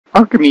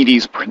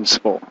Archimedes'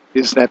 principle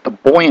is that the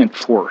buoyant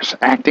force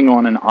acting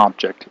on an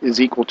object is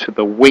equal to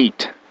the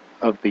weight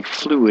of the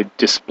fluid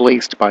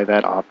displaced by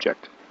that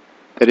object.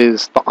 That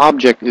is, the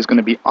object is going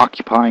to be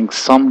occupying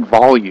some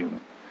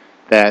volume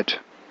that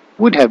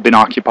would have been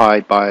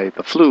occupied by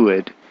the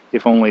fluid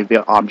if only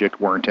the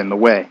object weren't in the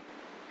way,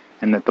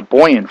 and that the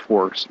buoyant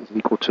force is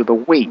equal to the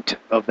weight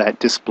of that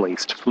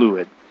displaced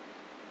fluid.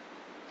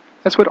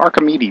 That's what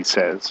Archimedes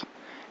says,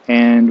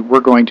 and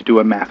we're going to do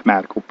a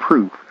mathematical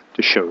proof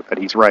to show that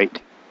he's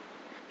right.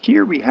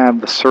 Here we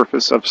have the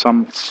surface of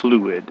some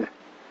fluid,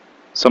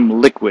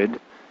 some liquid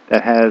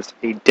that has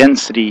a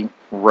density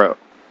ρ,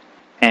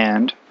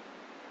 and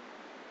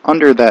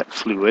under that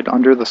fluid,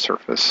 under the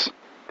surface,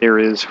 there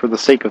is, for the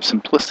sake of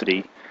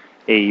simplicity,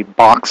 a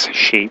box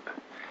shape,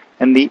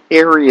 and the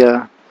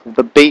area of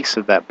the base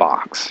of that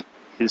box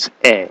is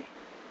A.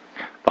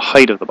 The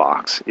height of the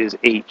box is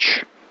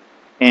h,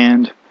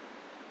 and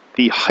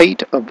the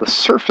height of the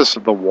surface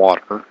of the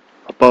water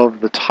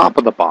above the top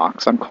of the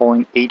box I'm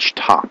calling h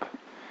top,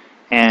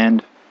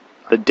 and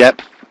the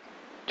depth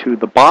to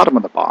the bottom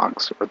of the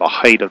box, or the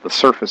height of the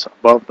surface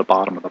above the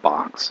bottom of the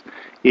box,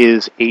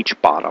 is h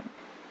bottom.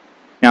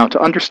 Now,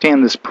 to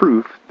understand this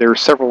proof, there are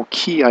several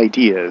key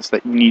ideas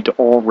that you need to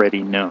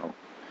already know.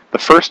 The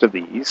first of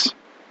these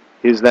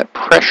is that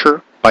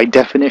pressure, by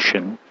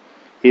definition,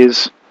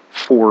 is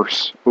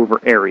force over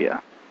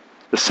area.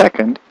 The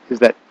second is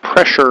that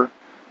pressure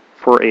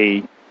for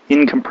a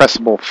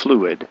incompressible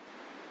fluid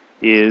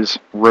is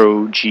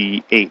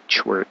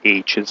ρgh, where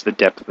h is the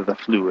depth of the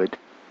fluid,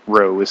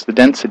 ρ is the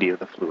density of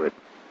the fluid.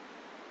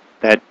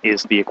 That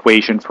is the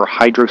equation for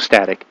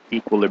hydrostatic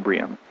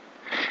equilibrium.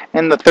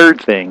 And the third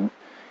thing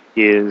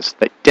is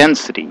that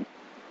density,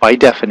 by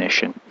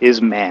definition,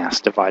 is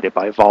mass divided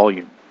by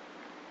volume.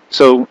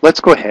 So let's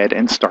go ahead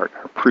and start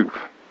our proof.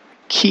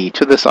 Key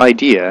to this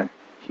idea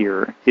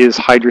here is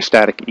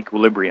hydrostatic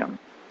equilibrium,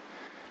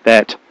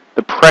 that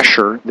the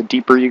pressure, the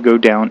deeper you go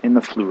down in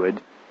the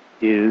fluid,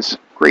 is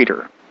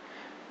greater.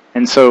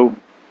 And so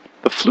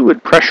the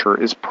fluid pressure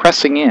is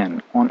pressing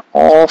in on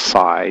all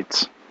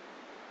sides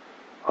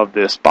of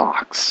this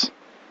box.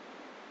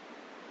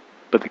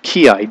 But the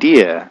key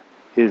idea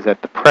is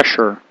that the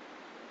pressure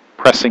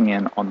pressing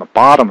in on the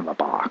bottom of the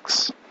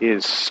box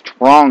is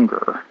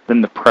stronger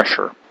than the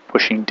pressure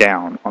pushing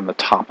down on the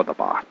top of the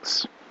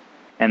box.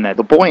 And that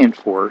the buoyant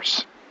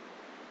force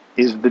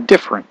is the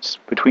difference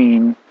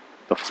between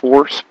the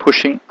force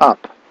pushing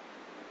up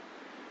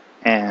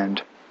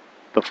and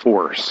the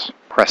force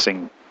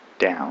pressing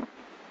down.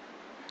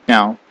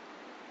 Now,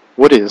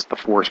 what is the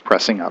force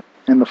pressing up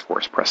and the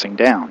force pressing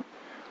down?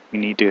 We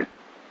need to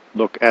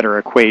look at our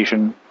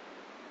equation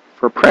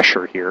for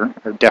pressure here,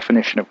 our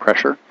definition of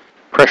pressure.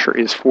 Pressure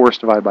is force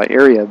divided by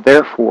area,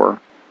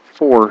 therefore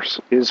force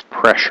is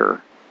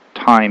pressure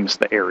times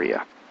the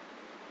area.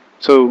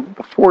 So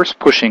the force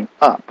pushing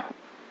up,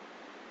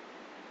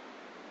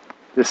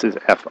 this is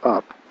F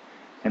up,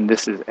 and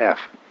this is F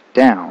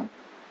down.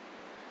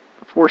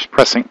 The force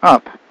pressing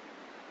up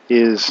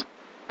is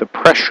the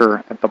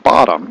pressure at the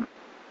bottom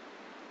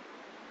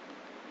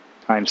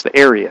times the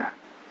area,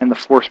 and the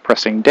force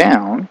pressing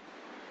down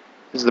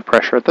is the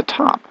pressure at the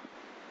top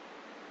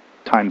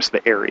times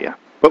the area.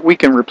 But we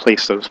can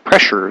replace those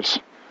pressures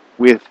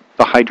with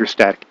the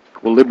hydrostatic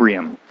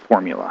equilibrium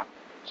formula.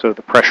 So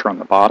the pressure on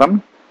the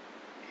bottom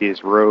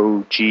is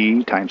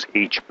ρg times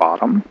h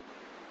bottom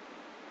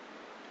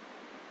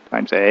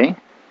times A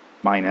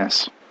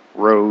minus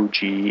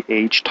ρg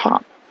h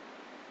top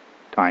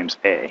times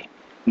A.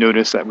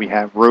 Notice that we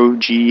have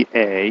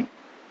ρga,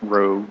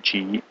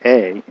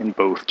 ρga in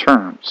both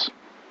terms.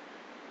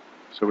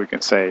 So we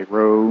can say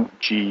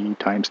ρg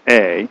times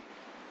A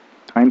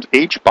times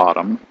h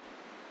bottom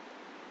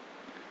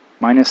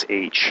minus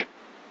h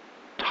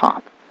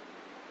top.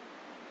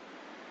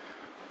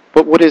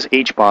 But what is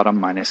h bottom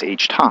minus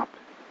h top?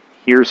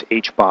 Here's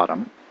h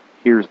bottom,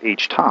 here's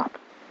h top.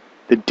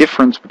 The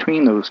difference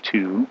between those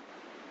two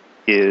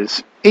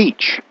is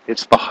h.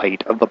 It's the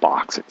height of the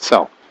box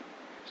itself.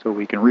 So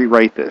we can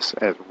rewrite this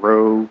as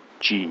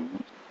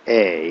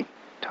ρga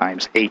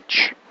times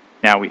h.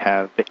 Now we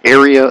have the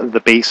area of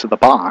the base of the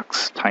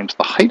box times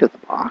the height of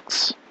the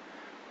box.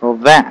 Well,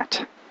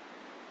 that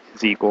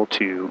is equal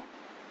to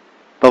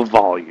the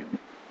volume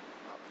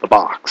of the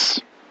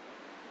box.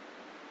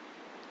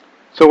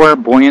 So our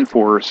buoyant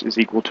force is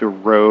equal to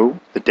ρ,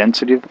 the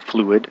density of the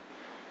fluid,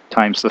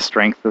 times the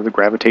strength of the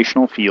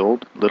gravitational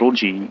field, little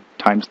g,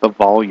 times the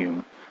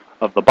volume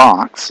of the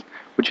box,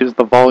 which is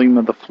the volume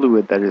of the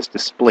fluid that is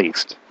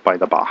displaced by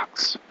the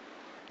box.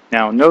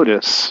 Now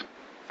notice,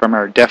 from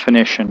our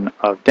definition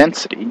of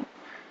density,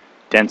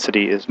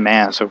 density is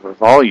mass over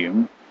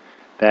volume,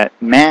 that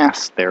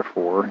mass,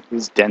 therefore,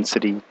 is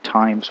density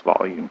times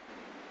volume.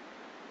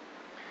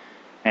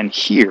 And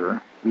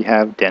here we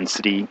have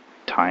density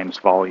times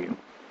volume.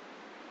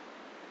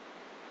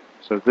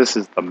 So this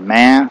is the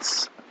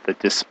mass of the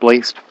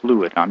displaced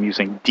fluid. I'm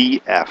using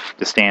dF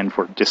to stand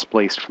for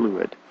displaced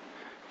fluid,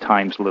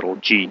 times little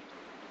g.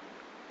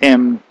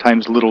 M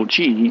times little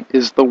g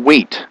is the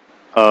weight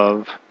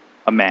of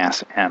a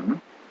mass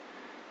m,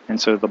 And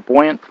so the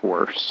buoyant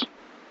force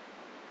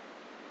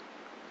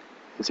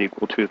is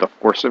equal to the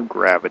force of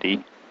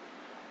gravity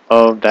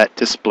of that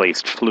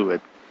displaced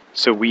fluid.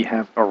 So we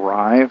have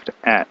arrived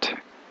at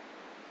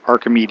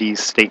Archimedes'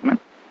 statement.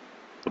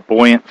 The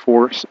buoyant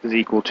force is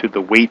equal to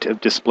the weight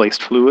of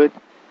displaced fluid.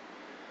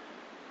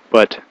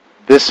 But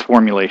this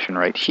formulation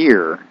right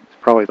here is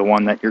probably the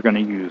one that you're going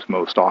to use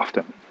most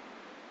often,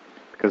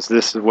 because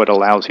this is what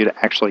allows you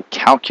to actually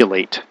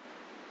calculate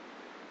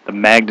the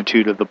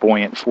magnitude of the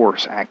buoyant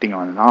force acting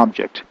on an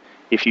object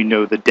if you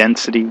know the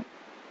density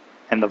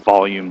and the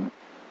volume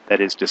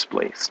that is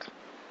displaced.